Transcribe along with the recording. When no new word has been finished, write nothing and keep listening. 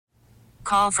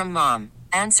Call from mom.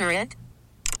 Answer it.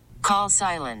 Call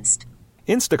silenced.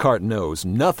 Instacart knows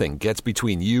nothing gets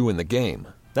between you and the game.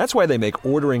 That's why they make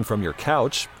ordering from your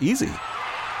couch easy.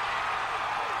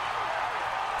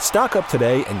 Stock up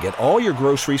today and get all your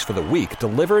groceries for the week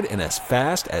delivered in as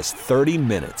fast as 30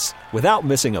 minutes without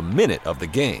missing a minute of the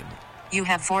game. You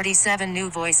have 47 new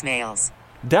voicemails.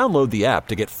 Download the app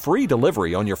to get free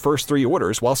delivery on your first 3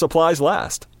 orders while supplies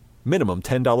last. Minimum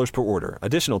 $10 per order.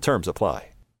 Additional terms apply.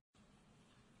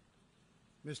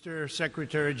 Mr.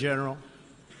 Secretary General,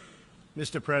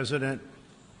 Mr. President,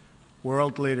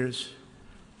 world leaders,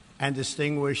 and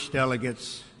distinguished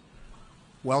delegates,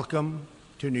 welcome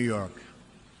to New York.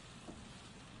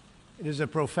 It is a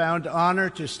profound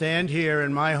honor to stand here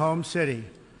in my home city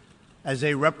as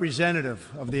a representative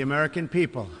of the American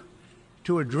people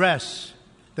to address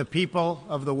the people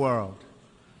of the world.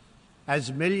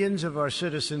 As millions of our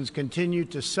citizens continue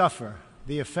to suffer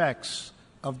the effects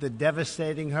of the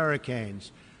devastating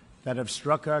hurricanes that have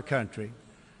struck our country,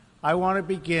 I want to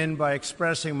begin by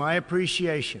expressing my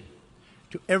appreciation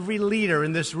to every leader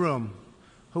in this room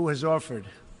who has offered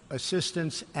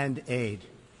assistance and aid.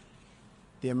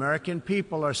 The American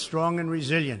people are strong and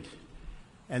resilient,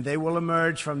 and they will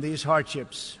emerge from these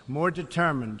hardships more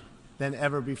determined than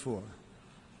ever before.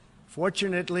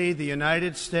 Fortunately, the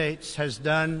United States has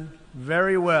done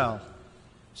very well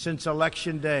since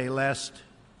Election Day last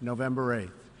November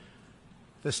 8th.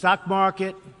 The stock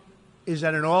market is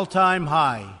at an all-time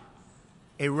high,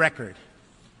 a record.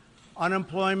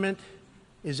 Unemployment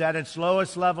is at its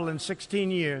lowest level in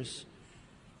 16 years,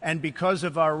 and because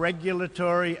of our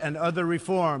regulatory and other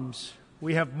reforms,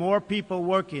 we have more people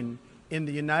working in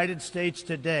the United States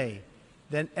today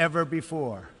than ever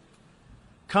before.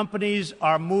 Companies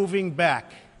are moving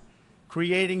back,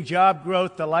 creating job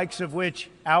growth the likes of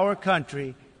which our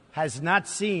country has not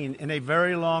seen in a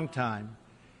very long time.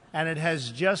 And it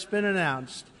has just been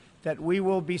announced that we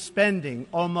will be spending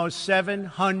almost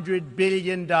 $700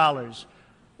 billion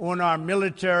on our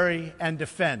military and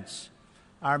defense.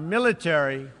 Our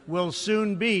military will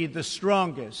soon be the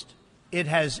strongest it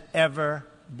has ever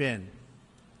been.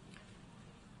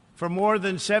 For more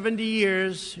than 70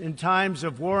 years, in times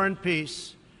of war and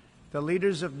peace, the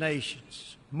leaders of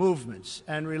nations, movements,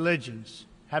 and religions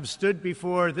have stood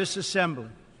before this assembly.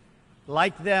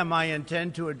 Like them, I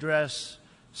intend to address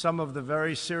some of the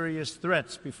very serious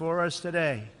threats before us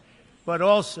today, but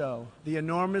also the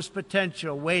enormous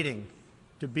potential waiting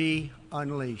to be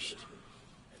unleashed.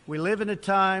 We live in a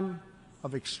time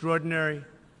of extraordinary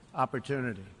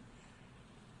opportunity.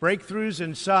 Breakthroughs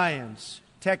in science,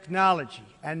 technology,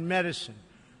 and medicine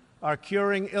are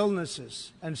curing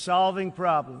illnesses and solving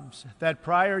problems that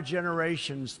prior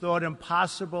generations thought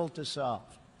impossible to solve.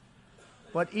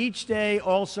 But each day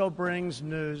also brings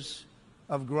news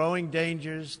of growing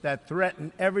dangers that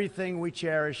threaten everything we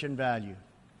cherish and value.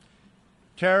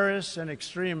 Terrorists and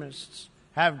extremists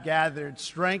have gathered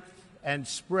strength and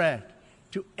spread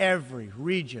to every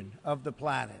region of the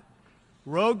planet.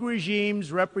 Rogue regimes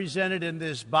represented in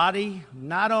this body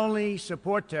not only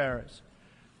support terrorists,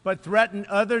 but threaten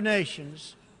other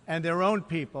nations and their own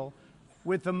people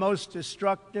with the most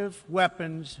destructive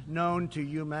weapons known to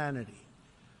humanity.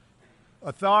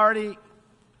 Authority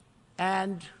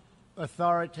and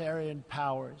authoritarian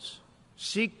powers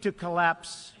seek to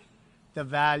collapse the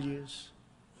values,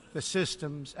 the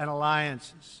systems, and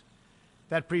alliances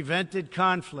that prevented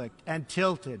conflict and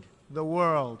tilted the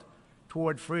world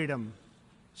toward freedom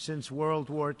since World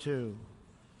War II.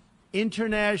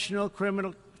 International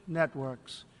criminal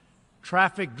networks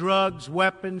traffic drugs,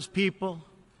 weapons, people,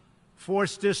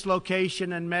 force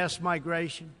dislocation and mass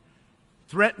migration,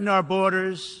 threaten our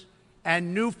borders,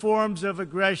 and new forms of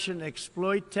aggression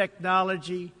exploit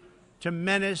technology to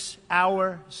menace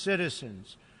our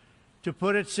citizens. To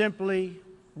put it simply,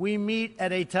 we meet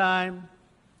at a time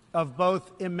of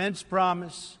both immense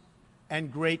promise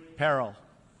and great peril.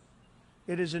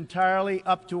 It is entirely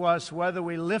up to us whether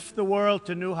we lift the world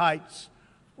to new heights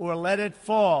or let it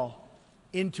fall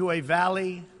into a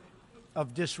valley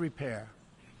of disrepair.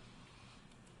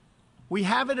 We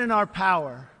have it in our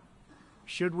power,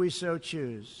 should we so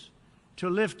choose, to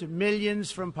lift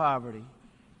millions from poverty,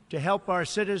 to help our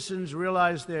citizens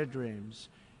realize their dreams,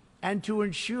 and to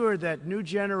ensure that new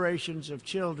generations of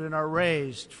children are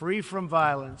raised free from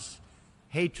violence,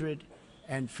 hatred,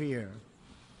 and fear.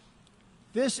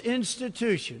 This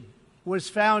institution was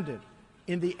founded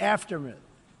in the aftermath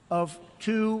of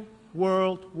 2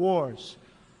 world wars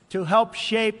to help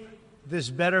shape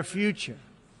this better future.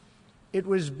 It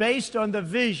was based on the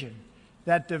vision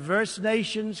that diverse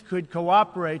nations could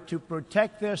cooperate to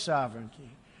protect their sovereignty,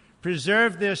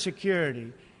 preserve their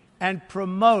security, and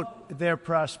promote their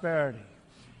prosperity.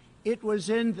 It was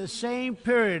in the same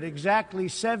period, exactly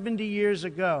 70 years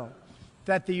ago,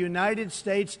 that the United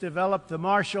States developed the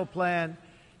Marshall Plan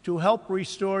to help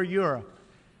restore Europe.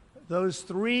 Those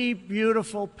three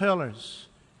beautiful pillars,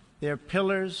 they're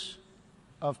pillars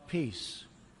of peace: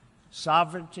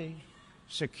 sovereignty,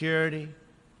 security,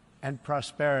 and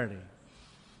prosperity.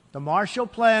 The Marshall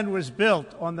Plan was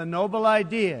built on the noble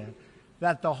idea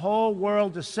that the whole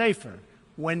world is safer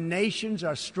when nations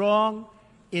are strong,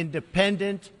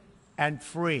 independent, and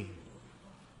free.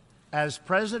 As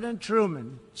President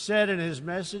Truman said in his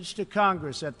message to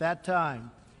Congress at that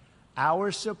time,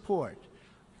 our support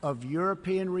of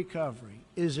European recovery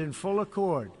is in full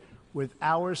accord with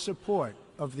our support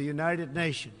of the United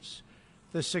Nations.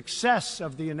 The success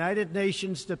of the United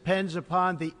Nations depends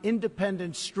upon the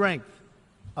independent strength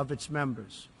of its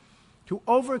members. To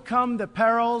overcome the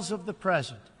perils of the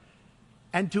present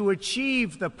and to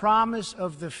achieve the promise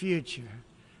of the future,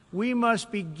 we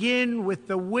must begin with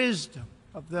the wisdom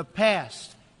of the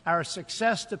past. Our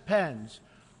success depends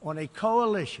on a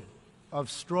coalition of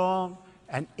strong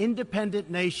and independent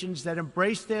nations that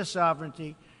embrace their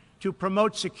sovereignty to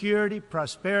promote security,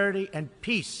 prosperity, and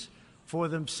peace for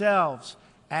themselves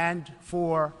and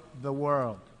for the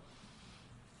world.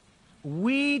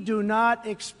 We do not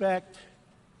expect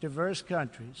diverse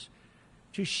countries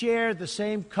to share the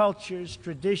same cultures,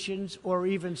 traditions, or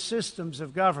even systems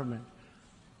of government.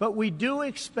 But we do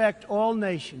expect all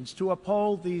nations to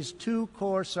uphold these two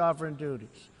core sovereign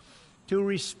duties: to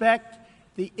respect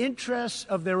the interests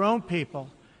of their own people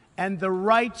and the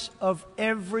rights of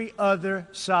every other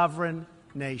sovereign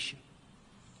nation.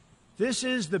 This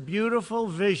is the beautiful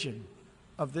vision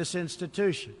of this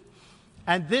institution,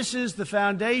 and this is the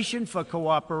foundation for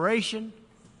cooperation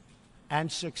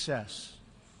and success.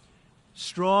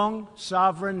 Strong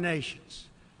sovereign nations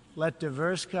let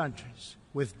diverse countries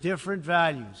with different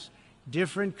values,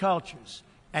 different cultures,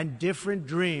 and different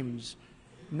dreams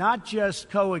not just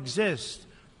coexist,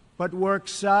 but work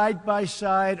side by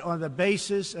side on the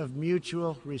basis of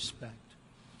mutual respect.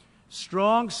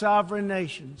 Strong sovereign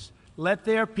nations let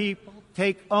their people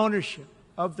take ownership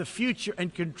of the future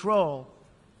and control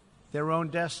their own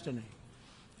destiny.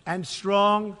 And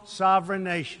strong sovereign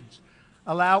nations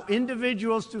allow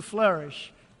individuals to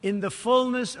flourish in the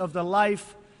fullness of the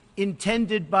life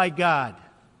intended by God.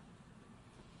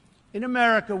 In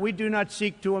America, we do not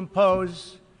seek to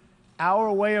impose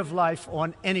our way of life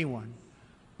on anyone,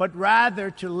 but rather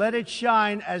to let it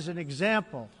shine as an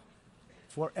example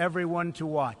for everyone to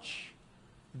watch.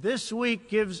 This week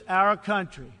gives our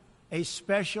country a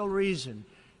special reason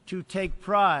to take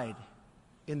pride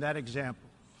in that example.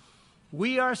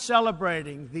 We are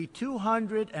celebrating the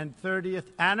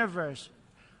 230th anniversary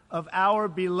of our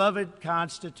beloved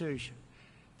Constitution,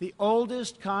 the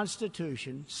oldest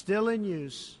Constitution still in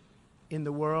use in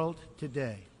the world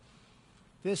today.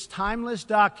 This timeless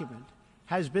document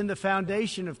has been the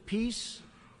foundation of peace,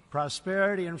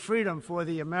 prosperity, and freedom for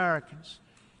the Americans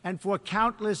and for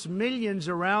countless millions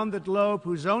around the globe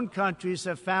whose own countries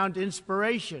have found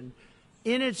inspiration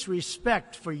in its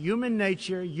respect for human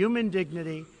nature, human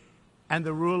dignity, and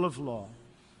the rule of law.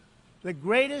 The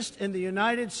greatest in the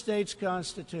United States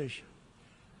Constitution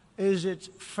is its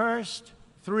first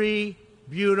three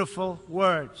beautiful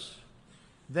words.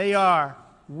 They are,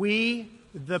 "We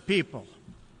the people."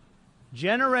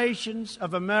 Generations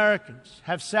of Americans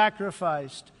have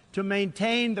sacrificed to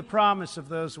maintain the promise of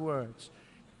those words,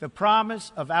 the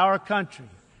promise of our country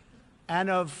and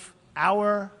of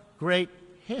our great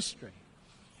history.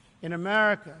 In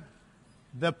America,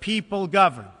 the people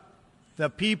govern, the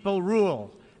people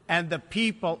rule, and the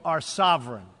people are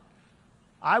sovereign.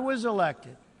 I was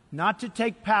elected not to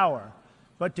take power,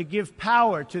 but to give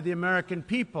power to the American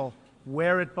people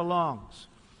where it belongs.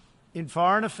 In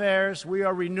foreign affairs, we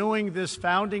are renewing this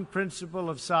founding principle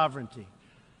of sovereignty.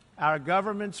 Our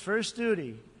government's first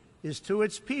duty is to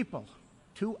its people,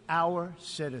 to our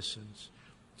citizens,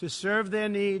 to serve their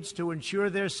needs, to ensure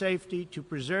their safety, to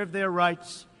preserve their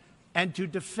rights, and to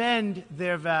defend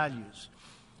their values.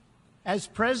 As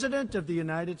President of the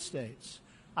United States,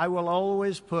 I will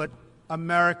always put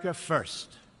America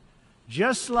first,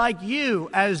 just like you,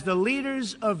 as the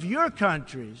leaders of your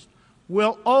countries,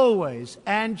 will always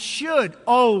and should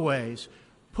always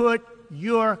put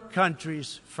your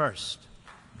countries first.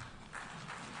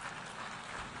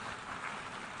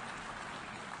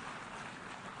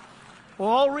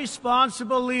 All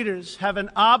responsible leaders have an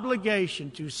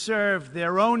obligation to serve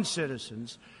their own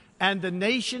citizens, and the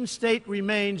nation-state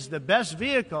remains the best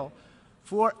vehicle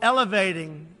for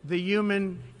elevating the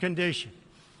human condition.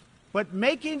 But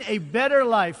making a better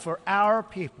life for our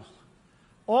people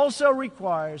also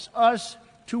requires us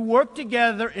to work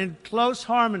together in close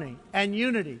harmony and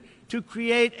unity to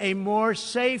create a more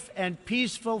safe and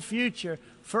peaceful future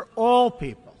for all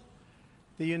people.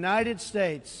 The United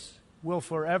States will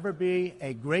forever be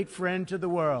a great friend to the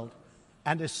world,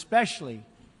 and especially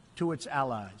to its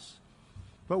allies.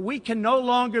 But we can no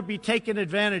longer be taken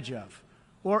advantage of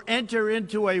or enter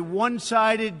into a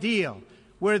one-sided deal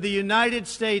where the United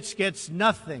States gets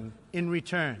nothing in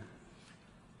return.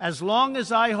 As long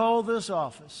as I hold this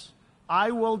office,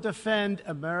 I will defend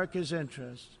America's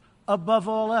interests above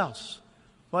all else.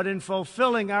 But in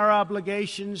fulfilling our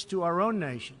obligations to our own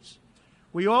nations,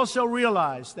 we also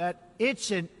realize that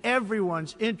it's in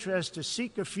everyone's interest to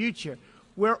seek a future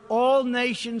where all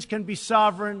nations can be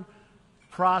sovereign,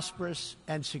 prosperous,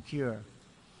 and secure.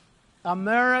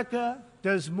 America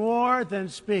does more than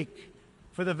speak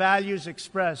for the values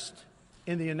expressed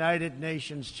in the United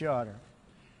Nations Charter.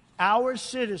 Our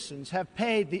citizens have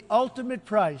paid the ultimate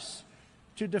price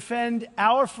to defend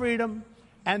our freedom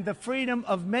and the freedom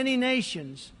of many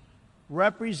nations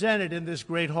represented in this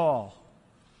great hall.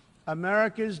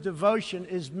 America's devotion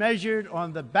is measured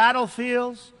on the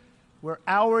battlefields where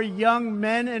our young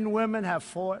men and women have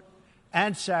fought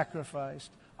and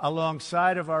sacrificed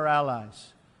alongside of our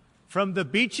allies. From the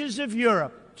beaches of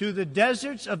Europe to the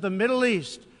deserts of the Middle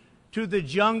East to the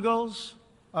jungles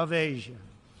of Asia.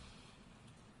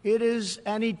 It is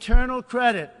an eternal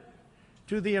credit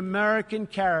to the American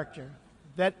character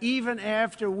that even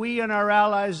after we and our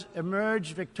allies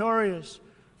emerged victorious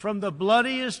from the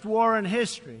bloodiest war in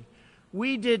history,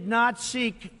 we did not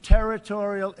seek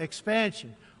territorial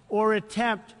expansion or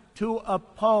attempt to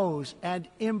oppose and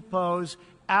impose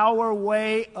our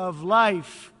way of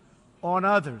life on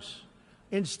others.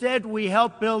 Instead, we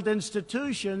helped build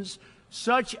institutions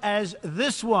such as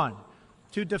this one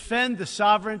to defend the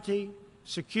sovereignty,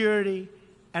 security,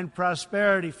 and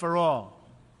prosperity for all.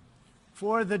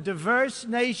 For the diverse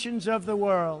nations of the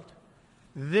world,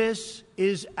 this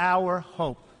is our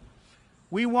hope.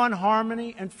 We want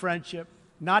harmony and friendship,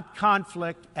 not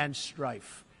conflict and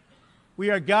strife. We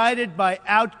are guided by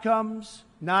outcomes,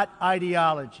 not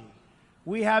ideology.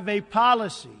 We have a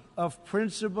policy of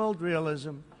principled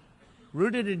realism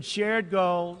rooted in shared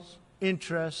goals,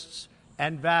 interests,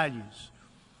 and values.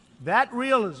 That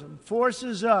realism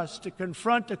forces us to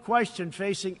confront a question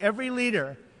facing every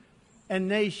leader and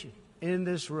nation in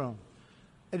this room.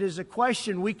 It is a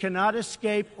question we cannot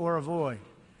escape or avoid.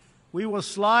 We will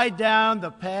slide down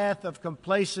the path of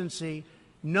complacency,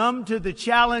 numb to the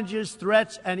challenges,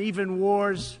 threats, and even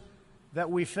wars that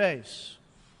we face.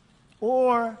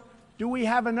 Or do we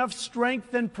have enough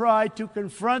strength and pride to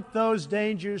confront those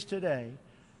dangers today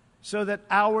so that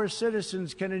our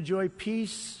citizens can enjoy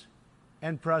peace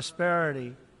and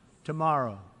prosperity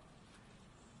tomorrow?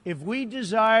 If we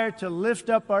desire to lift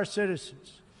up our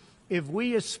citizens, if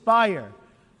we aspire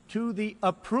to the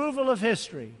approval of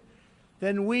history,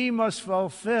 then we must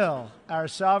fulfill our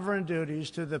sovereign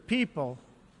duties to the people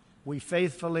we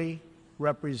faithfully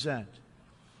represent.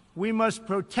 We must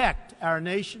protect our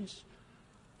nations,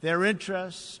 their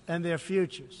interests, and their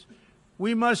futures.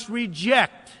 We must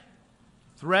reject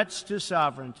threats to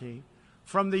sovereignty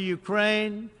from the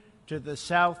Ukraine to the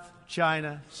South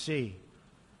China Sea.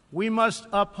 We must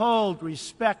uphold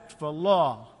respect for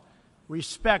law,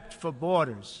 respect for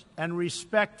borders, and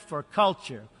respect for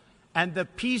culture, and the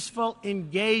peaceful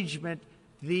engagement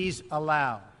these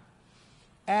allow.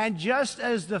 And just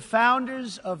as the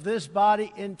founders of this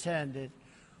body intended,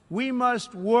 we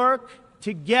must work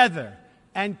together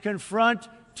and confront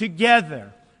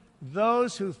together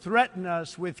those who threaten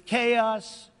us with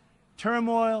chaos,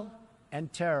 turmoil,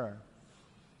 and terror.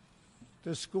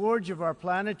 The scourge of our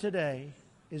planet today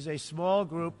is a small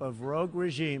group of rogue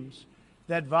regimes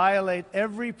that violate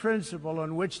every principle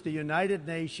on which the United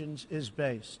Nations is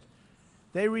based.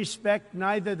 They respect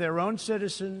neither their own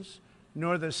citizens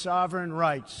nor the sovereign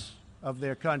rights of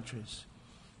their countries.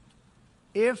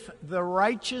 If the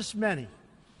righteous many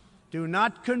do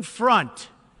not confront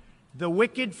the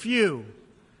wicked few,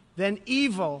 then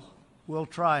evil will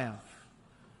triumph.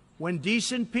 When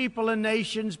decent people and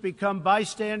nations become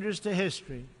bystanders to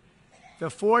history, the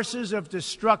forces of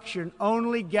destruction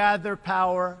only gather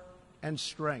power and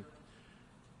strength.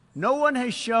 No one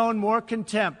has shown more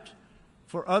contempt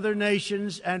for other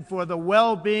nations and for the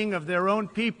well-being of their own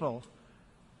people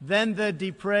than the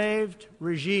depraved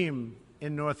regime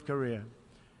in North Korea.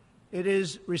 It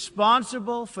is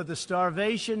responsible for the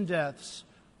starvation deaths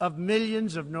of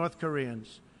millions of North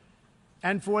Koreans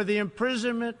and for the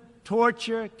imprisonment,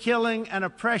 torture, killing, and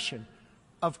oppression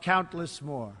of countless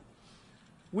more.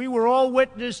 We were all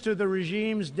witness to the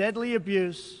regime's deadly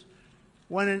abuse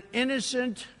when an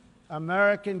innocent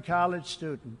American college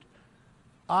student,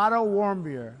 Otto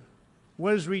Warmbier,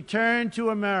 was returned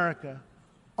to America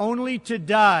only to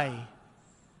die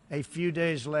a few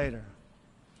days later.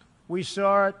 We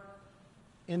saw it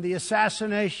in the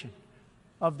assassination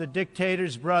of the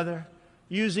dictator's brother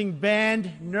using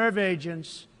banned nerve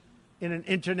agents in an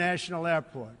international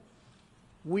airport.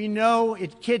 We know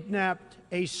it kidnapped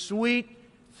a sweet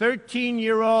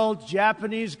 13-year-old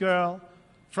Japanese girl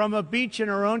from a beach in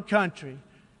her own country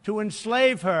to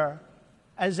enslave her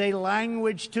as a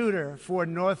language tutor for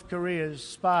North Korea's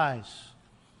spies.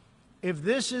 If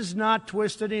this is not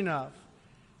twisted enough,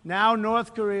 now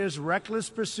North Korea's reckless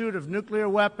pursuit of nuclear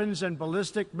weapons and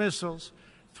ballistic missiles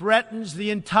threatens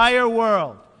the entire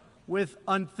world with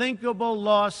unthinkable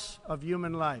loss of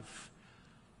human life.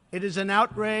 It is an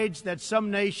outrage that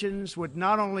some nations would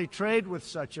not only trade with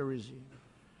such a regime,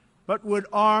 but would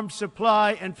arm,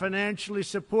 supply, and financially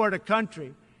support a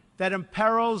country that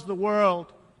imperils the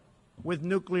world with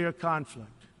nuclear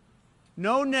conflict.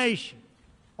 No nation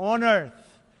on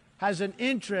earth has an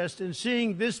interest in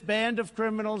seeing this band of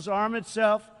criminals arm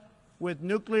itself with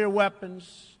nuclear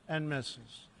weapons and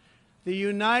missiles. The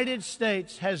United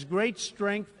States has great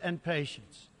strength and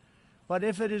patience, but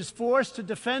if it is forced to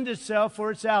defend itself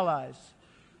or its allies,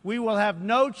 we will have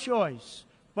no choice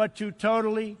but to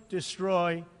totally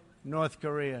destroy North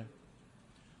Korea.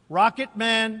 Rocket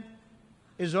Man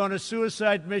is on a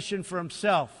suicide mission for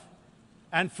himself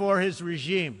and for his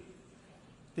regime.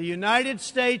 The United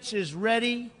States is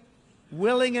ready,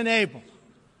 willing, and able,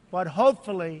 but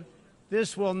hopefully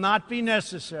this will not be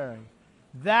necessary.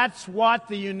 That's what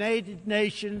the United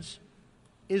Nations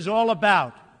is all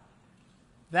about.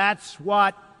 That's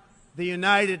what the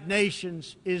United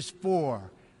Nations is for.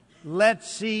 Let's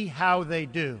see how they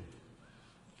do.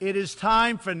 It is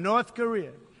time for North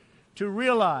Korea to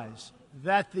realize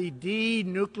that the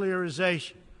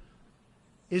denuclearization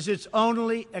is its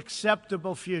only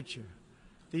acceptable future.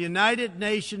 The United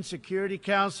Nations Security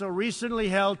Council recently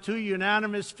held 2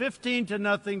 unanimous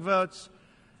 15-0 votes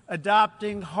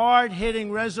adopting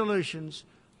hard-hitting resolutions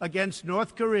against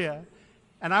North Korea,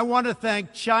 and I want to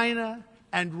thank China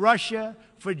and Russia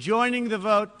for joining the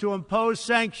vote to impose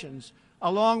sanctions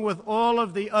along with all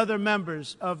of the other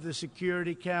members of the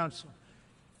Security Council.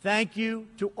 Thank you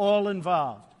to all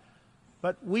involved.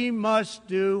 But we must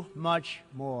do much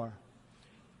more.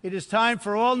 It is time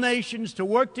for all nations to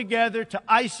work together to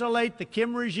isolate the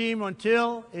Kim regime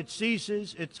until it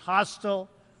ceases its hostile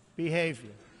behavior.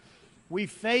 We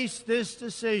face this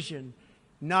decision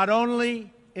not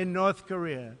only in North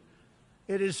Korea.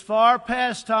 It is far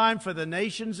past time for the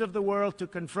nations of the world to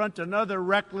confront another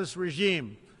reckless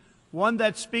regime, one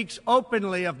that speaks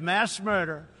openly of mass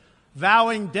murder,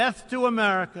 vowing death to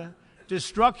America,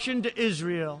 destruction to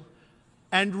Israel,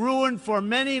 and ruin for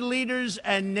many leaders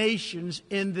and nations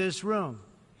in this room.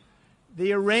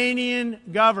 The Iranian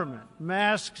government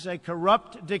masks a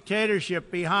corrupt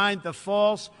dictatorship behind the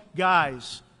false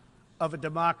guise of a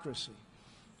democracy.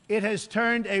 It has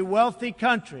turned a wealthy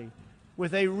country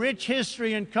with a rich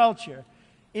history and culture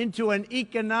into an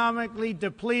economically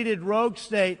depleted rogue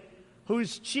state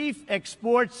whose chief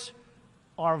exports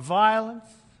are violence,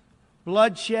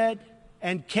 bloodshed,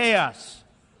 and chaos.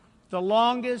 The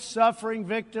longest-suffering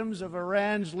victims of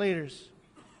Iran's leaders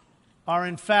are,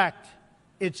 in fact,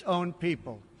 its own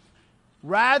people.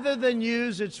 Rather than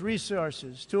use its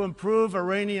resources to improve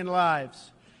Iranian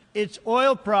lives, its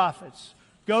oil profits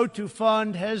go to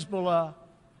fund Hezbollah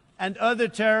and other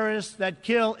terrorists that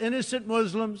kill innocent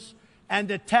Muslims and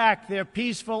attack their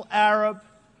peaceful Arab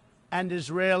and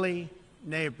Israeli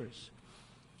neighbors.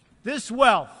 This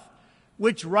wealth,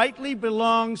 which rightly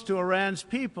belongs to Iran's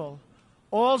people,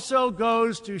 also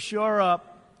goes to shore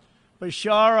up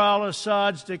Bashar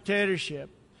al-Assad's dictatorship,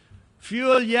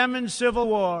 fuel Yemen's civil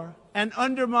war, and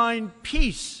undermine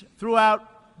peace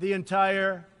throughout the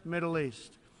entire Middle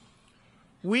East.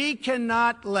 We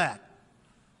cannot let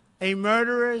a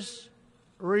murderous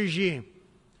regime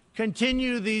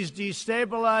continue these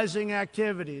destabilizing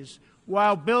activities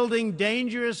while building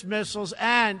dangerous missiles,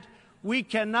 and we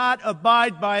cannot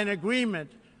abide by an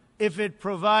agreement if it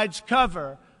provides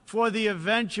cover for the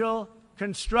eventual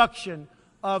construction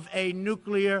of a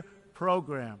nuclear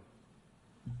program.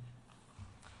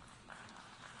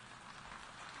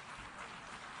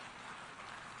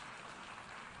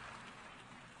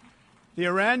 The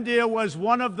Iran deal was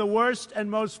one of the worst and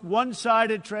most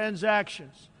one-sided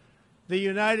transactions the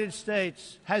United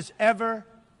States has ever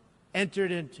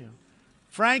entered into.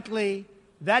 Frankly,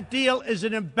 that deal is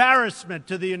an embarrassment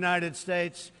to the United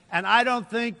States, and I don't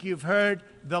think you've heard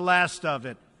the last of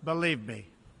it, believe me.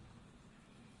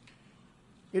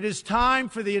 It is time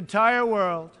for the entire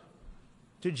world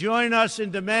to join us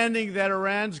in demanding that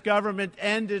Iran's government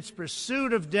end its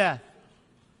pursuit of death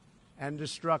and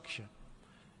destruction.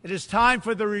 It is time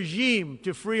for the regime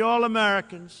to free all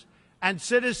Americans and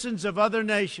citizens of other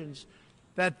nations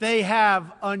that they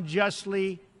have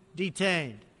unjustly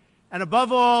detained. And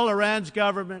above all, Iran's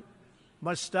government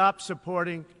must stop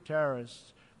supporting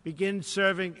terrorists, begin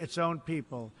serving its own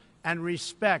people, and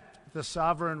respect the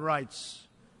sovereign rights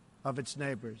of its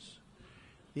neighbors.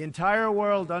 The entire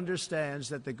world understands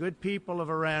that the good people of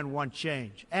Iran want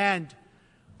change. And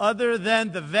other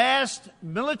than the vast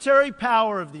military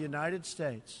power of the United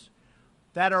States,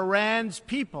 that Iran's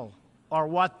people are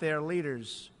what their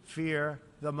leaders fear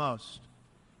the most.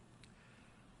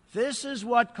 This is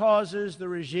what causes the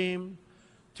regime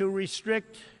to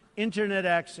restrict internet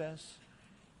access,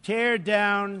 tear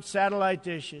down satellite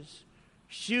dishes,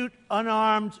 shoot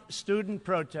unarmed student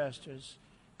protesters,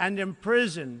 and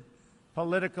imprison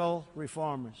political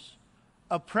reformers.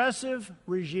 Oppressive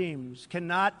regimes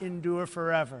cannot endure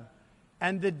forever,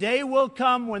 and the day will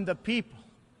come when the people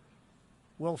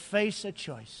will face a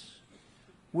choice.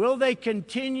 Will they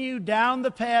continue down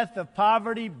the path of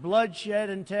poverty, bloodshed,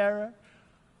 and terror,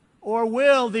 or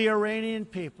will the Iranian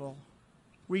people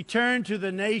return to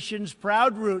the nation's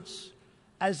proud roots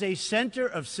as a center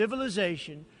of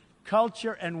civilization,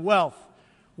 culture, and wealth,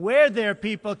 where their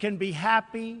people can be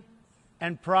happy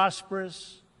and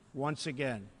prosperous once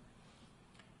again?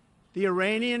 The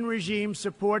Iranian regime's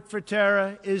support for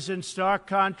terror is in stark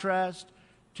contrast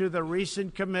to the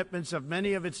recent commitments of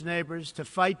many of its neighbors to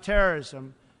fight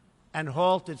terrorism and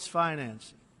halt its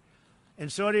financing. In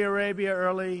Saudi Arabia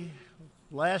early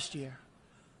last year,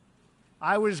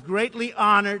 I was greatly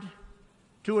honored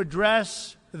to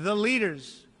address the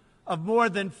leaders of more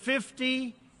than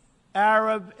 50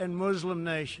 Arab and Muslim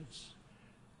nations.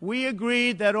 We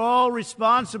agreed that all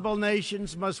responsible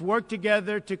nations must work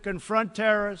together to confront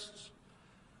terrorists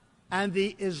and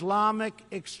the Islamic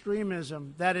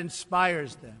extremism that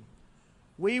inspires them.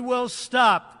 We will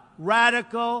stop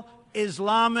radical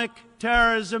Islamic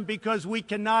terrorism because we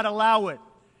cannot allow it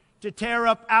to tear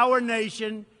up our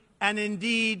nation and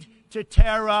indeed to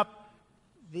tear up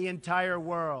the entire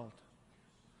world.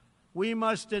 We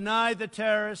must deny the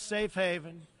terrorists safe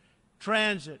haven,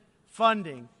 transit,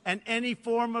 funding, and any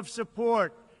form of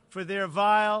support for their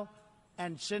vile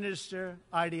and sinister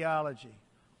ideology.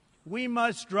 We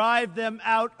must drive them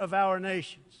out of our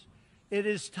nations. It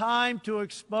is time to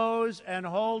expose and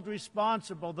hold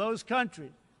responsible those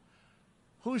countries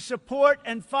who support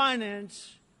and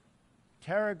finance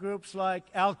terror groups like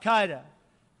Al-Qaeda,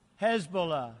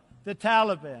 Hezbollah, the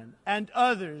Taliban, and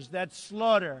others that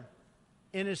slaughter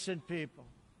innocent people.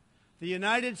 The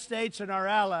United States and our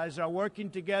allies are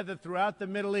working together throughout the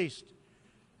Middle East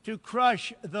to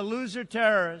crush the loser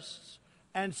terrorists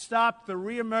and stop the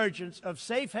reemergence of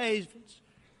safe havens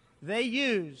they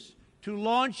use to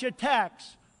launch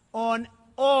attacks on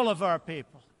all of our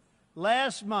people.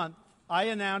 Last month, I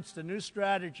announced a new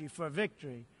strategy for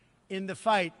victory in the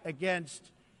fight against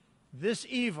this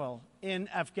evil in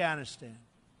Afghanistan.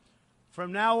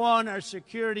 From now on, our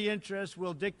security interests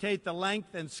will dictate the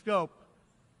length and scope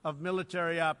of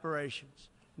military operations,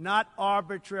 not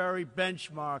arbitrary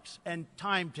benchmarks and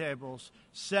timetables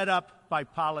set up by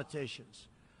politicians.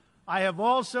 I have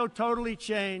also totally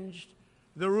changed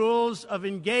the rules of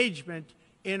engagement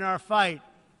in our fight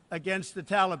against the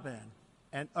Taliban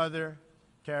and other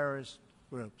terrorist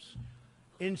groups.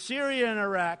 In Syria and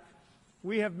Iraq,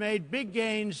 we have made big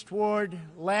gains toward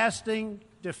lasting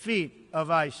defeat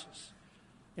of ISIS.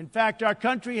 In fact, our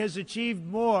country has achieved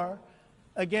more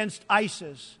against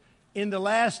ISIS in the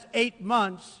last 8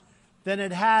 months than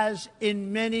it has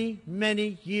in many,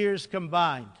 many years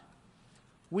combined.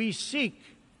 We seek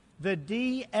the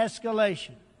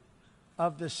de-escalation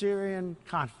of the Syrian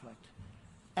conflict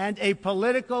and a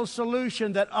political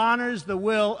solution that honors the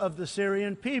will of the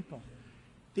Syrian people.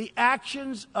 The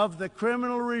actions of the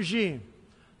criminal regime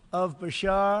of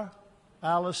Bashar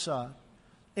al-Assad,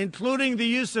 including the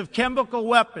use of chemical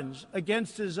weapons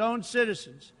against his own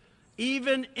citizens,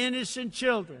 even innocent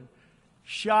children,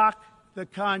 shock the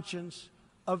conscience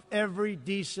of every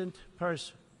decent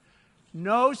person.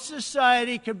 No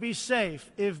society can be safe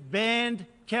if banned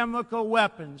chemical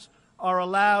weapons are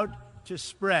allowed to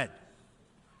spread.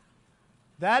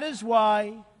 That is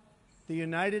why the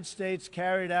United States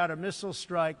carried out a missile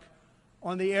strike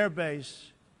on the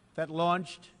airbase that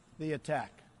launched the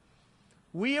attack.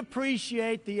 We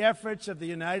appreciate the efforts of the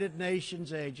United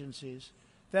Nations agencies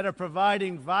that are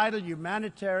providing vital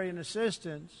humanitarian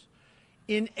assistance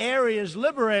in areas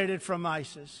liberated from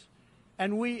ISIS,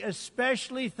 and we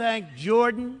especially thank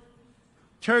Jordan,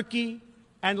 Turkey,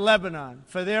 and Lebanon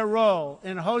for their role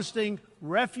in hosting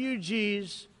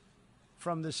refugees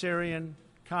from the Syrian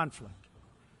conflict.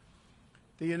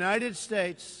 The United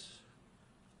States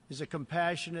is a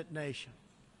compassionate nation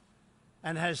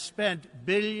and has spent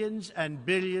billions and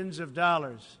billions of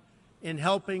dollars in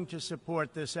helping to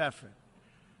support this effort.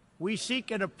 We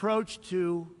seek an approach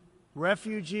to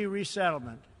refugee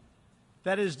resettlement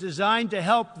that is designed to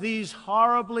help these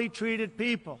horribly treated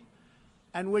people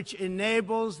and which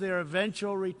enables their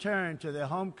eventual return to their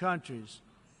home countries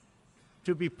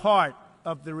to be part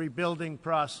of the rebuilding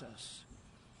process.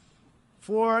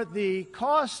 For the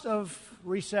cost of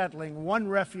resettling one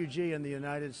refugee in the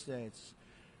United States,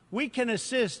 we can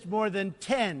assist more than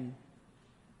 10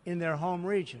 in their home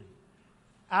region.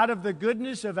 Out of the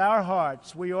goodness of our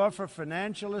hearts, we offer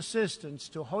financial assistance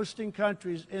to hosting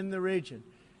countries in the region,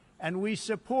 and we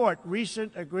support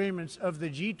recent agreements of the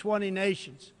G20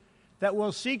 nations that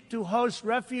will seek to host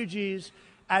refugees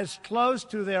as close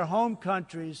to their home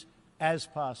countries as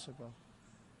possible.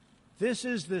 This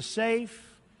is the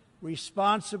safe,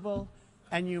 responsible,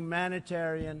 and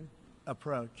humanitarian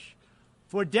approach.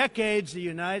 For decades, the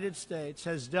United States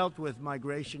has dealt with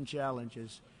migration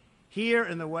challenges here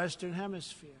in the Western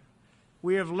Hemisphere.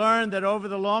 We have learned that over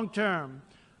the long term,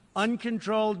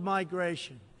 uncontrolled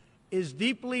migration is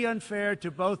deeply unfair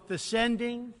to both the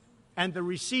sending and the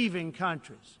receiving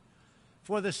countries.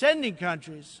 For the sending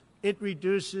countries, it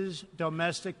reduces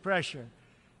domestic pressure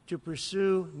to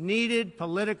pursue needed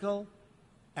political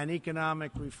and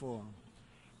economic reform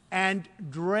and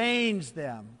drains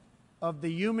them of the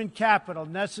human capital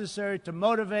necessary to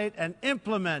motivate and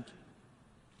implement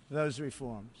those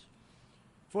reforms.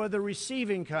 For the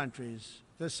receiving countries,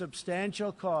 the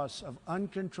substantial costs of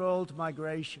uncontrolled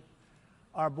migration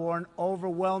are borne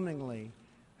overwhelmingly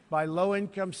by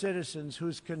low-income citizens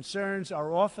whose concerns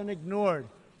are often ignored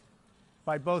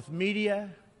by both media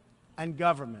and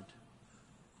government.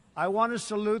 I want to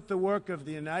salute the work of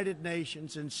the United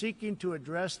Nations in seeking to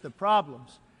address the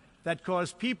problems that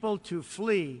cause people to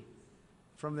flee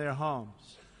from their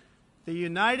homes. The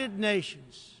United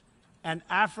Nations and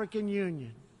African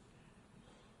Union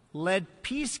led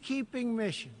peacekeeping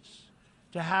missions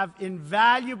to have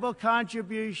invaluable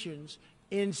contributions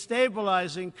in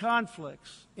stabilizing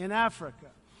conflicts in Africa.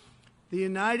 The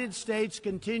United States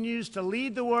continues to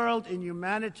lead the world in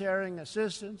humanitarian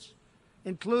assistance,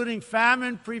 including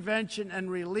famine prevention and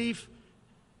relief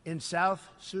in South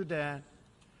Sudan,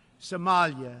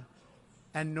 Somalia,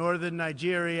 and northern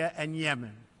Nigeria and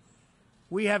Yemen.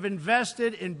 We have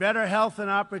invested in better health and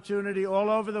opportunity all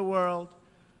over the world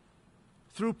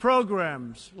through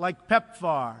programs like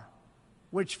PEPFAR,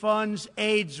 which funds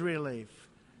AIDS relief,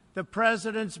 the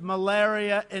President's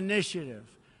Malaria Initiative,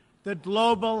 the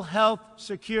Global Health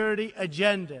Security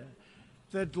Agenda,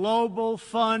 the Global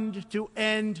Fund to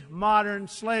End Modern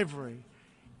Slavery,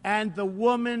 and the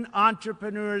Woman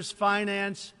Entrepreneurs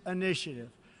Finance Initiative,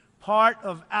 part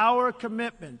of our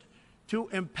commitment to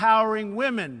empowering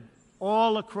women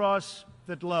all across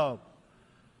the globe.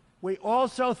 We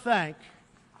also thank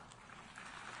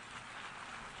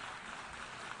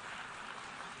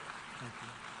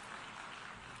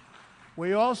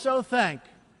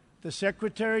the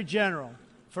Secretary General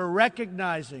for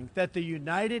recognizing that the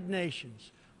United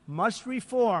Nations must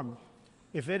reform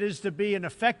if it is to be an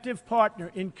effective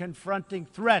partner in confronting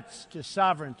threats to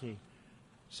sovereignty,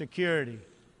 security,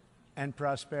 and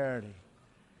prosperity.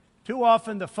 Too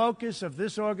often, the focus of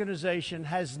this organization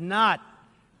has not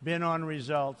been on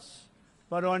results,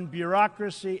 but on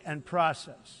bureaucracy and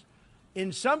process.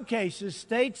 In some cases,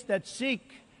 states that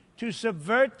seek to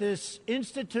subvert this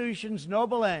institution's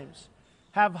noble aims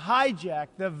have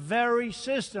hijacked the very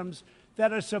systems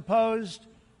that are supposed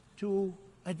to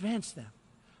advance them.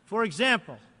 For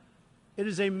example, it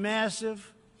is a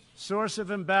massive source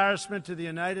of embarrassment to the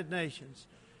United Nations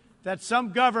that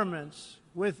some governments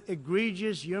with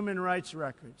egregious human rights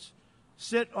records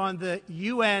sit on the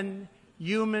UN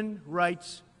Human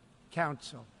Rights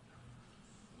Council.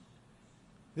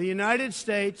 The United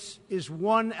States is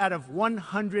one out of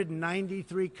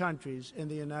 193 countries in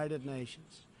the United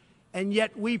Nations, and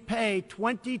yet we pay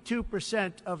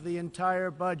 22% of the entire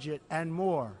budget and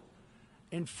more.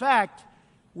 In fact,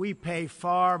 we pay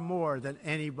far more than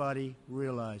anybody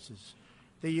realizes.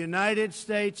 The United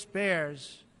States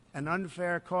bears an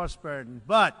unfair cost burden,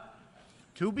 but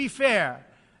to be fair,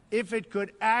 if it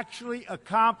could actually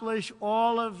accomplish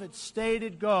all of its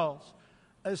stated goals,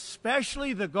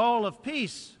 especially the goal of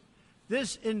peace,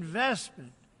 this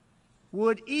investment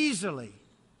would easily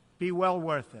be well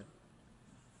worth it.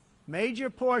 Major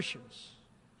portions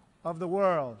of the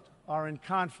world are in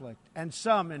conflict, and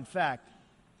some, in fact,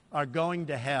 are going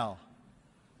to hell.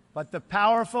 But the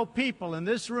powerful people in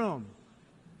this room,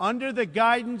 under the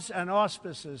guidance and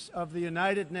auspices of the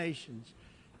United Nations,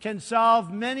 can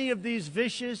solve many of these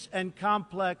vicious and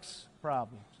complex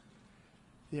problems.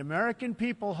 The American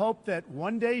people hope that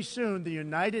one day soon the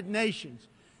United Nations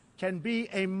can be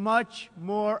a much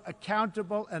more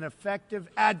accountable and effective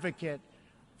advocate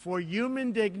for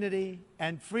human dignity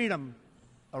and freedom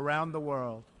around the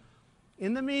world.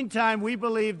 In the meantime, we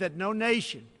believe that no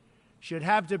nation should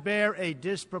have to bear a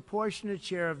disproportionate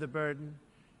share of the burden,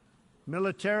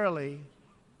 militarily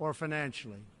or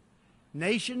financially.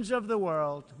 Nations of the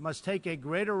world must take a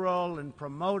greater role in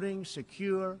promoting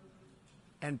secure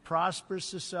and prosperous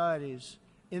societies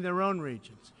in their own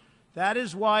regions. That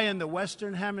is why in the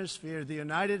Western Hemisphere, the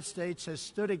United States has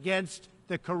stood against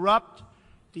the corrupt,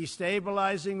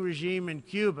 destabilizing regime in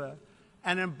Cuba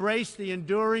and embraced the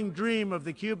enduring dream of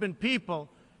the Cuban people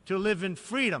to live in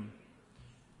freedom.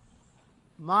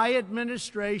 My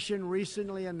administration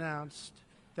recently announced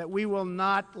that we will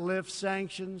not lift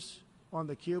sanctions on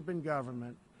the Cuban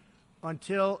government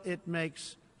until it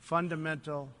makes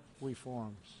fundamental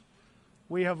reforms.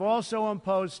 We have also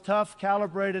imposed tough,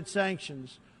 calibrated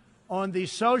sanctions on the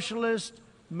socialist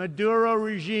Maduro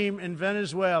regime in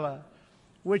Venezuela,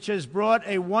 which has brought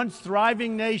a once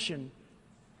thriving nation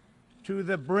to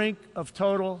the brink of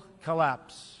total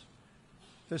collapse.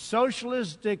 The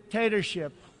socialist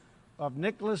dictatorship of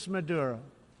Nicolas Maduro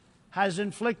has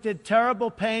inflicted terrible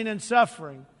pain and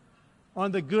suffering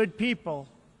on the good people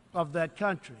of that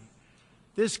country.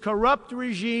 This corrupt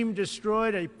regime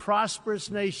destroyed a prosperous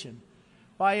nation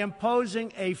by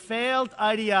imposing a failed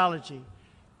ideology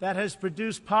that has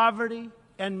produced poverty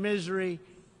and misery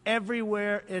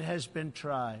everywhere it has been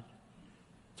tried.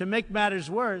 To make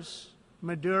matters worse,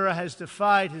 Maduro has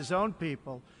defied his own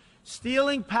people,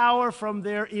 stealing power from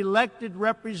their elected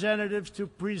representatives to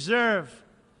preserve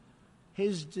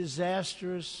his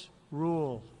disastrous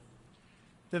rule.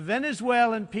 The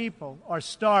Venezuelan people are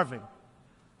starving,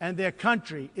 and their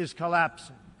country is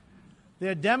collapsing.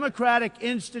 Their democratic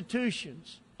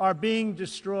institutions are being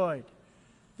destroyed.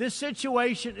 This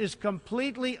situation is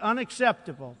completely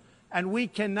unacceptable, and we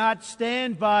cannot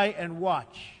stand by and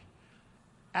watch.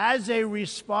 As a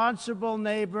responsible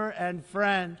neighbor and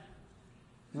friend,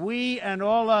 we and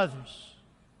all others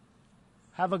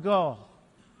have a goal.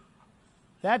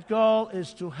 That goal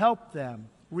is to help them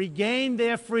regain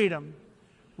their freedom,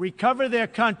 recover their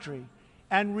country,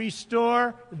 and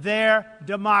restore their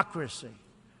democracy.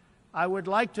 I would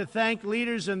like to thank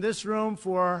leaders in this room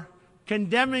for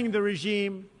condemning the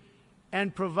regime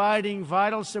and providing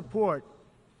vital support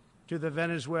to the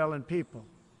Venezuelan people.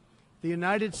 The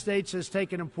United States has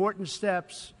taken important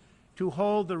steps to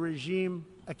hold the regime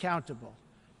accountable.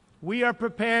 We are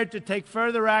prepared to take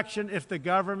further action if the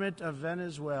government of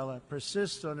Venezuela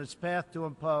persists on its path to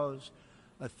impose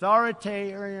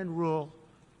authoritarian rule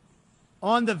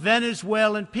on the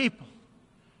Venezuelan people.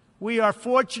 We are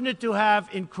fortunate to have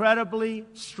incredibly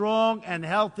strong and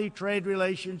healthy trade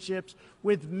relationships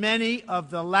with many of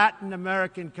the Latin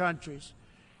American countries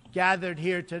gathered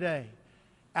here today.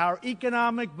 Our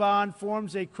economic bond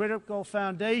forms a critical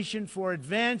foundation for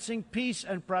advancing peace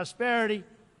and prosperity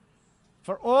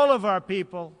for all of our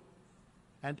people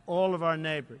and all of our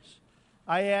neighbors.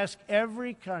 I ask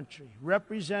every country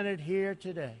represented here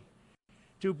today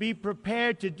to be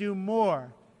prepared to do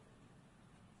more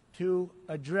to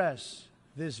address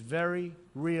this very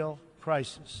real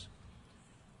crisis.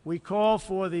 We call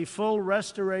for the full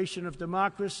restoration of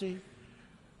democracy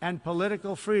and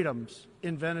political freedoms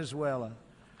in Venezuela.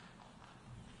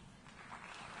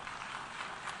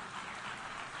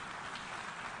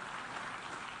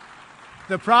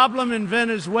 The problem in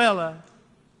Venezuela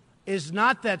is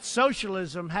not that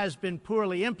socialism has been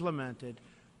poorly implemented,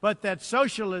 but that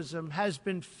socialism has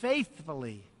been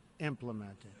faithfully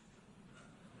implemented.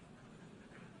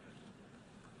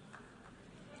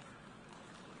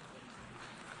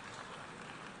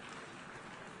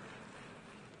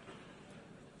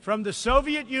 From the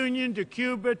Soviet Union to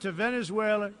Cuba to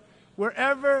Venezuela,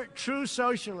 wherever true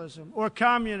socialism or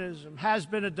communism has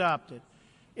been adopted,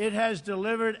 it has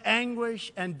delivered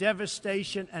anguish and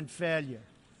devastation and failure.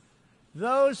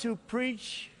 Those who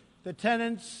preach the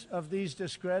tenets of these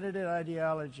discredited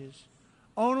ideologies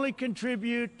only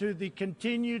contribute to the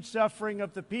continued suffering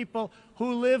of the people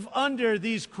who live under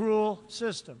these cruel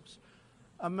systems.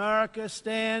 America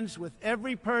stands with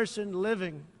every person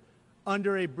living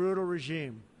under a brutal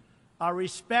regime. Our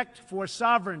respect for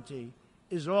sovereignty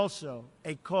is also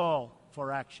a call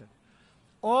for action.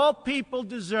 All people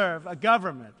deserve a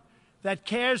government that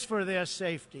cares for their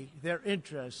safety, their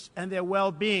interests, and their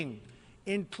well-being,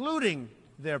 including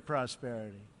their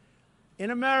prosperity. In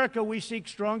America, we seek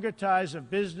stronger ties of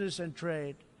business and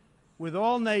trade with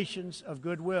all nations of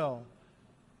goodwill.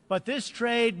 But this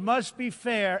trade must be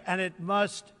fair and it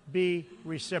must be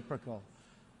reciprocal.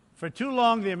 For too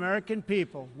long, the American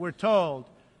people were told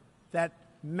that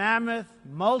mammoth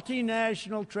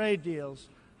multinational trade deals,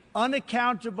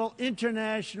 unaccountable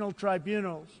international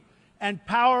tribunals, and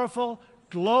powerful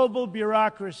global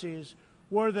bureaucracies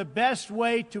were the best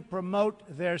way to promote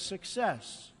their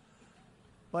success.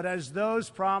 But as those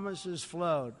promises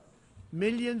flowed,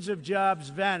 millions of jobs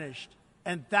vanished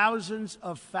and thousands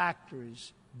of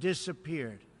factories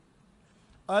disappeared.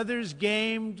 Others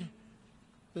gamed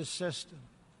the system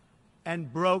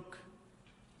and broke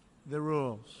the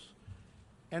rules.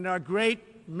 And our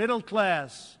great middle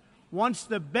class, once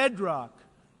the bedrock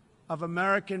of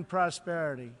American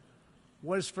prosperity,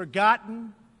 was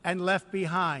forgotten and left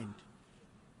behind.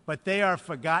 But they are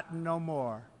forgotten no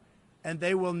more, and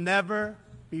they will never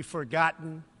be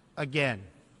forgotten again.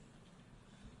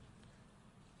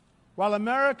 While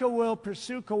America will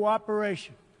pursue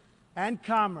cooperation and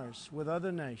commerce with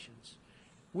other nations,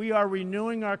 we are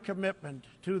renewing our commitment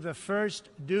to the first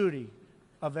duty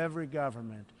of every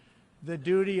government, the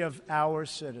duty of our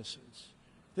citizens.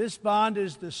 This bond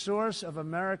is the source of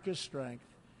America's strength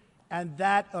and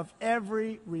that of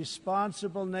every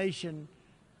responsible nation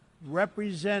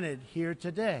represented here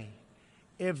today.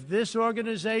 If this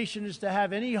organization is to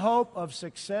have any hope of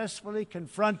successfully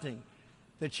confronting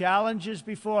the challenges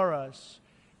before us,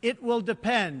 it will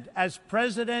depend, as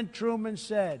President Truman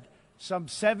said some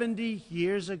 70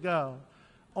 years ago,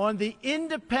 on the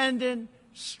independent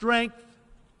strength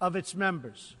of its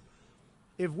members.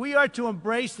 If we are to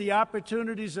embrace the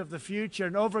opportunities of the future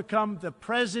and overcome the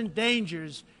present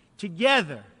dangers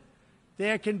together,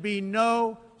 there can be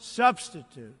no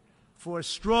substitute for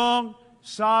strong,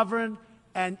 sovereign,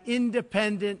 and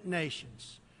independent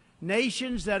nations.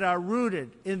 Nations that are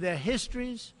rooted in their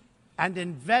histories and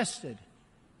invested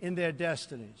in their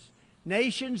destinies.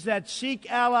 Nations that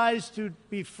seek allies to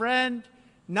befriend,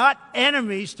 not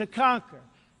enemies to conquer.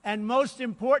 And most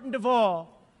important of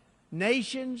all,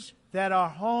 nations that are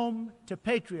home to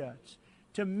patriots,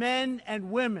 to men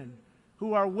and women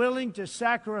who are willing to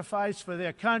sacrifice for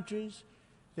their countries,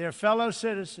 their fellow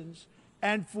citizens,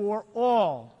 and for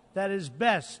all that is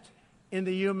best in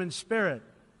the human spirit.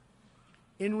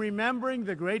 In remembering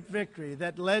the great victory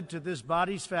that led to this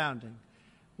body's founding,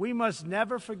 we must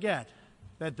never forget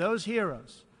that those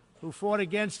heroes who fought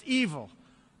against evil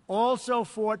also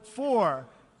fought for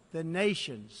the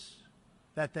nations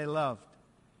that they loved.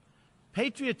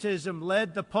 Patriotism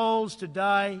led the Poles to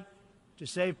die to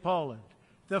save Poland,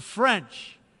 the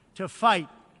French to fight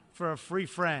for a free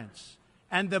France,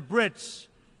 and the Brits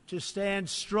to stand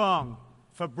strong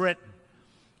for Britain.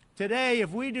 Today,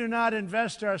 if we do not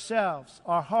invest ourselves,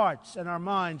 our hearts, and our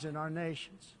minds in our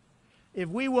nations, if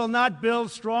we will not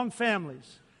build strong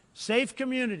families, safe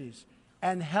communities,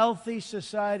 and healthy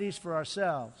societies for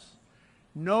ourselves,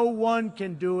 no one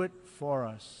can do it for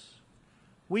us.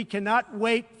 We cannot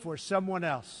wait for someone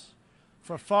else,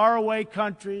 for faraway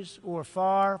countries or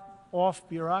far-off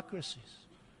bureaucracies.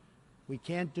 We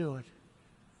can't do it.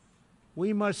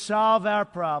 We must solve our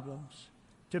problems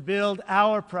to build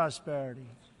our prosperity,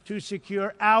 to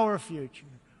secure our future,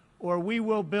 or we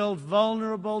will build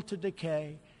vulnerable to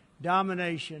decay,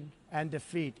 domination, and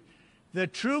defeat. The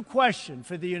true question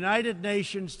for the United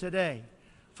Nations today,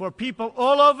 for people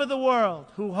all over the world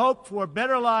who hope for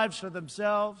better lives for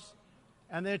themselves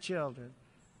and their children,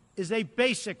 is a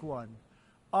basic one.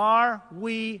 Are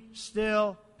we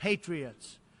still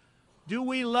patriots? Do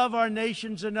we love our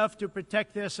nations enough to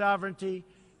protect their sovereignty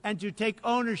and to take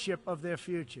ownership of their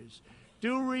futures?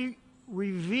 Do we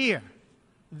revere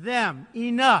them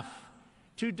enough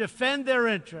to defend their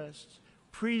interests,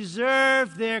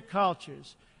 preserve their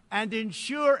cultures, and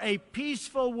ensure a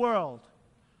peaceful world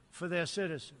for their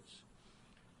citizens?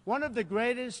 One of the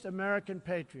greatest American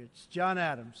patriots, John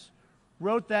Adams,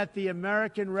 wrote that the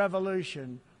American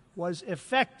Revolution was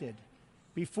effected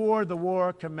before the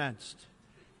war commenced.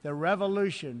 The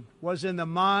revolution was in the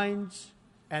minds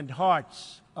and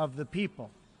hearts of the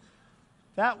people.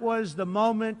 That was the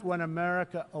moment when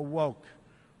America awoke,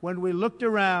 when we looked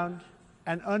around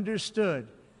and understood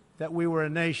that we were a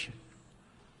nation.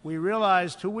 We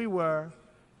realized who we were,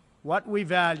 what we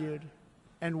valued,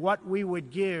 and what we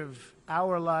would give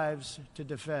our lives to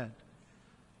defend.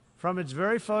 From its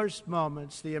very first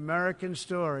moments, the American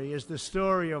story is the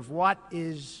story of what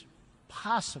is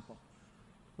possible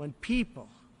when people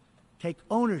take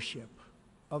ownership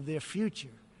of their future.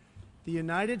 The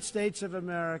United States of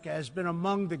America has been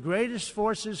among the greatest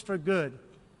forces for good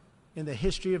in the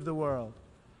history of the world.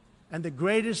 and the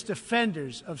greatest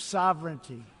defenders of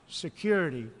sovereignty,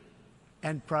 security,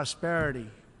 and prosperity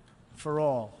for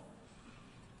all.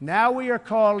 Now we are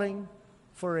calling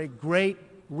for a great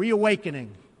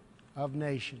reawakening of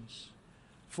nations,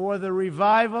 for the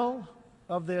revival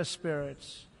of their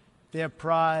spirits, their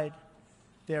pride,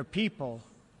 their people,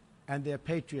 and their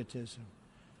patriotism.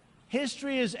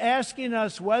 History is asking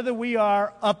us whether we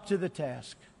are up to the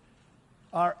task.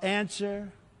 Our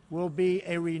answer will be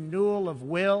a renewal of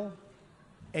will,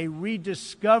 a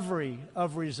rediscovery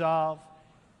of resolve,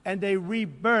 and a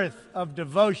rebirth of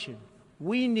devotion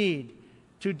we need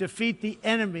to defeat the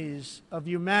enemies of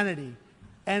humanity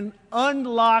and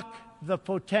unlock the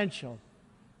potential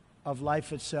of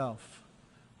life itself.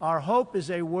 Our hope is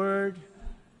a word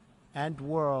and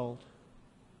world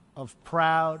of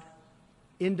proud,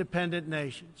 independent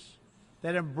nations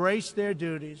that embrace their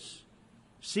duties,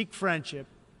 seek friendship,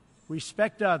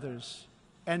 respect others,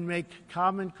 and make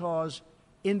common cause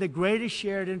in the greatest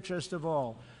shared interest of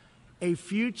all, a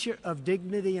future of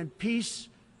dignity and peace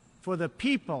for the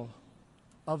people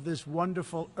of this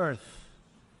wonderful earth.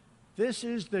 This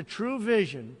is the true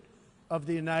vision of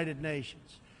the United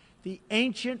Nations, the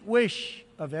ancient wish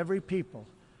of every people,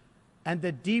 and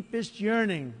the deepest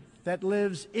yearning that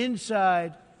lives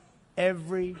inside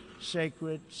every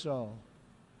sacred soul.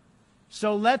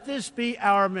 So let this be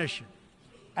our mission,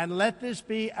 and let this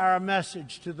be our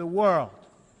message to the world.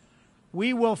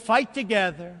 We will fight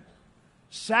together,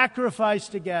 sacrifice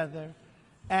together,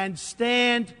 and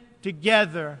stand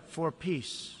together for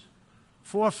peace,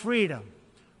 for freedom,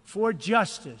 for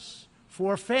justice,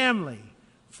 for family,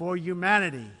 for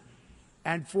humanity,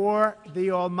 and for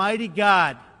the Almighty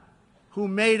God who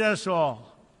made us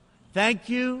all. Thank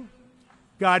you.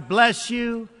 God bless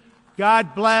you.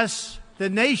 God bless the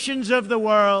nations of the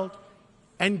world,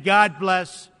 and God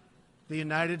bless the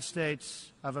United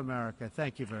States of America.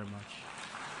 Thank you very much.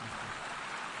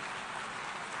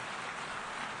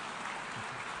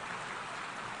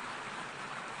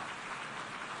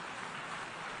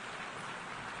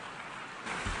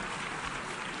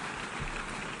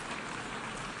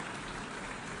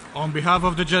 On behalf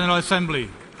of the General Assembly,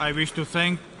 I wish to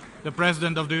thank the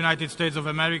President of the United States of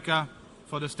America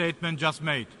for the statement just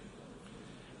made.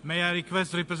 May I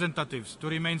request representatives to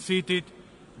remain seated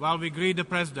while we greet the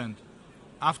President,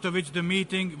 after which the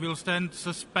meeting will stand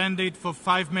suspended for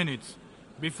 5 minutes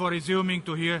before resuming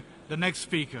to hear the next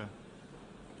speaker.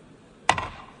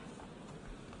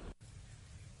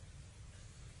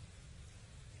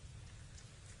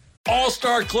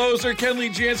 All-star closer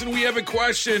Kenley Jansen, we have a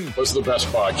question. What's the best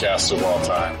podcast of all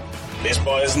time?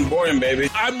 Baseball isn't boring, baby.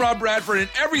 I'm Rob Bradford, and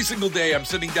every single day I'm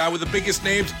sitting down with the biggest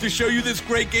names to show you this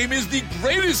great game is the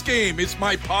greatest game. It's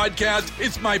my podcast.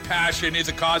 It's my passion. It's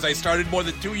a cause I started more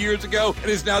than 2 years ago and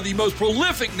is now the most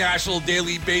prolific national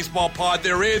daily baseball pod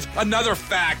there is. Another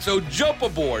fact, so jump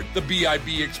aboard the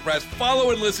BIB Express.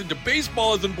 Follow and listen to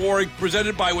Baseball Isn't Boring,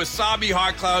 presented by Wasabi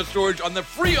Hot Cloud Storage on the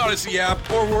free Odyssey app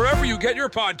or wherever you get your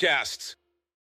podcasts.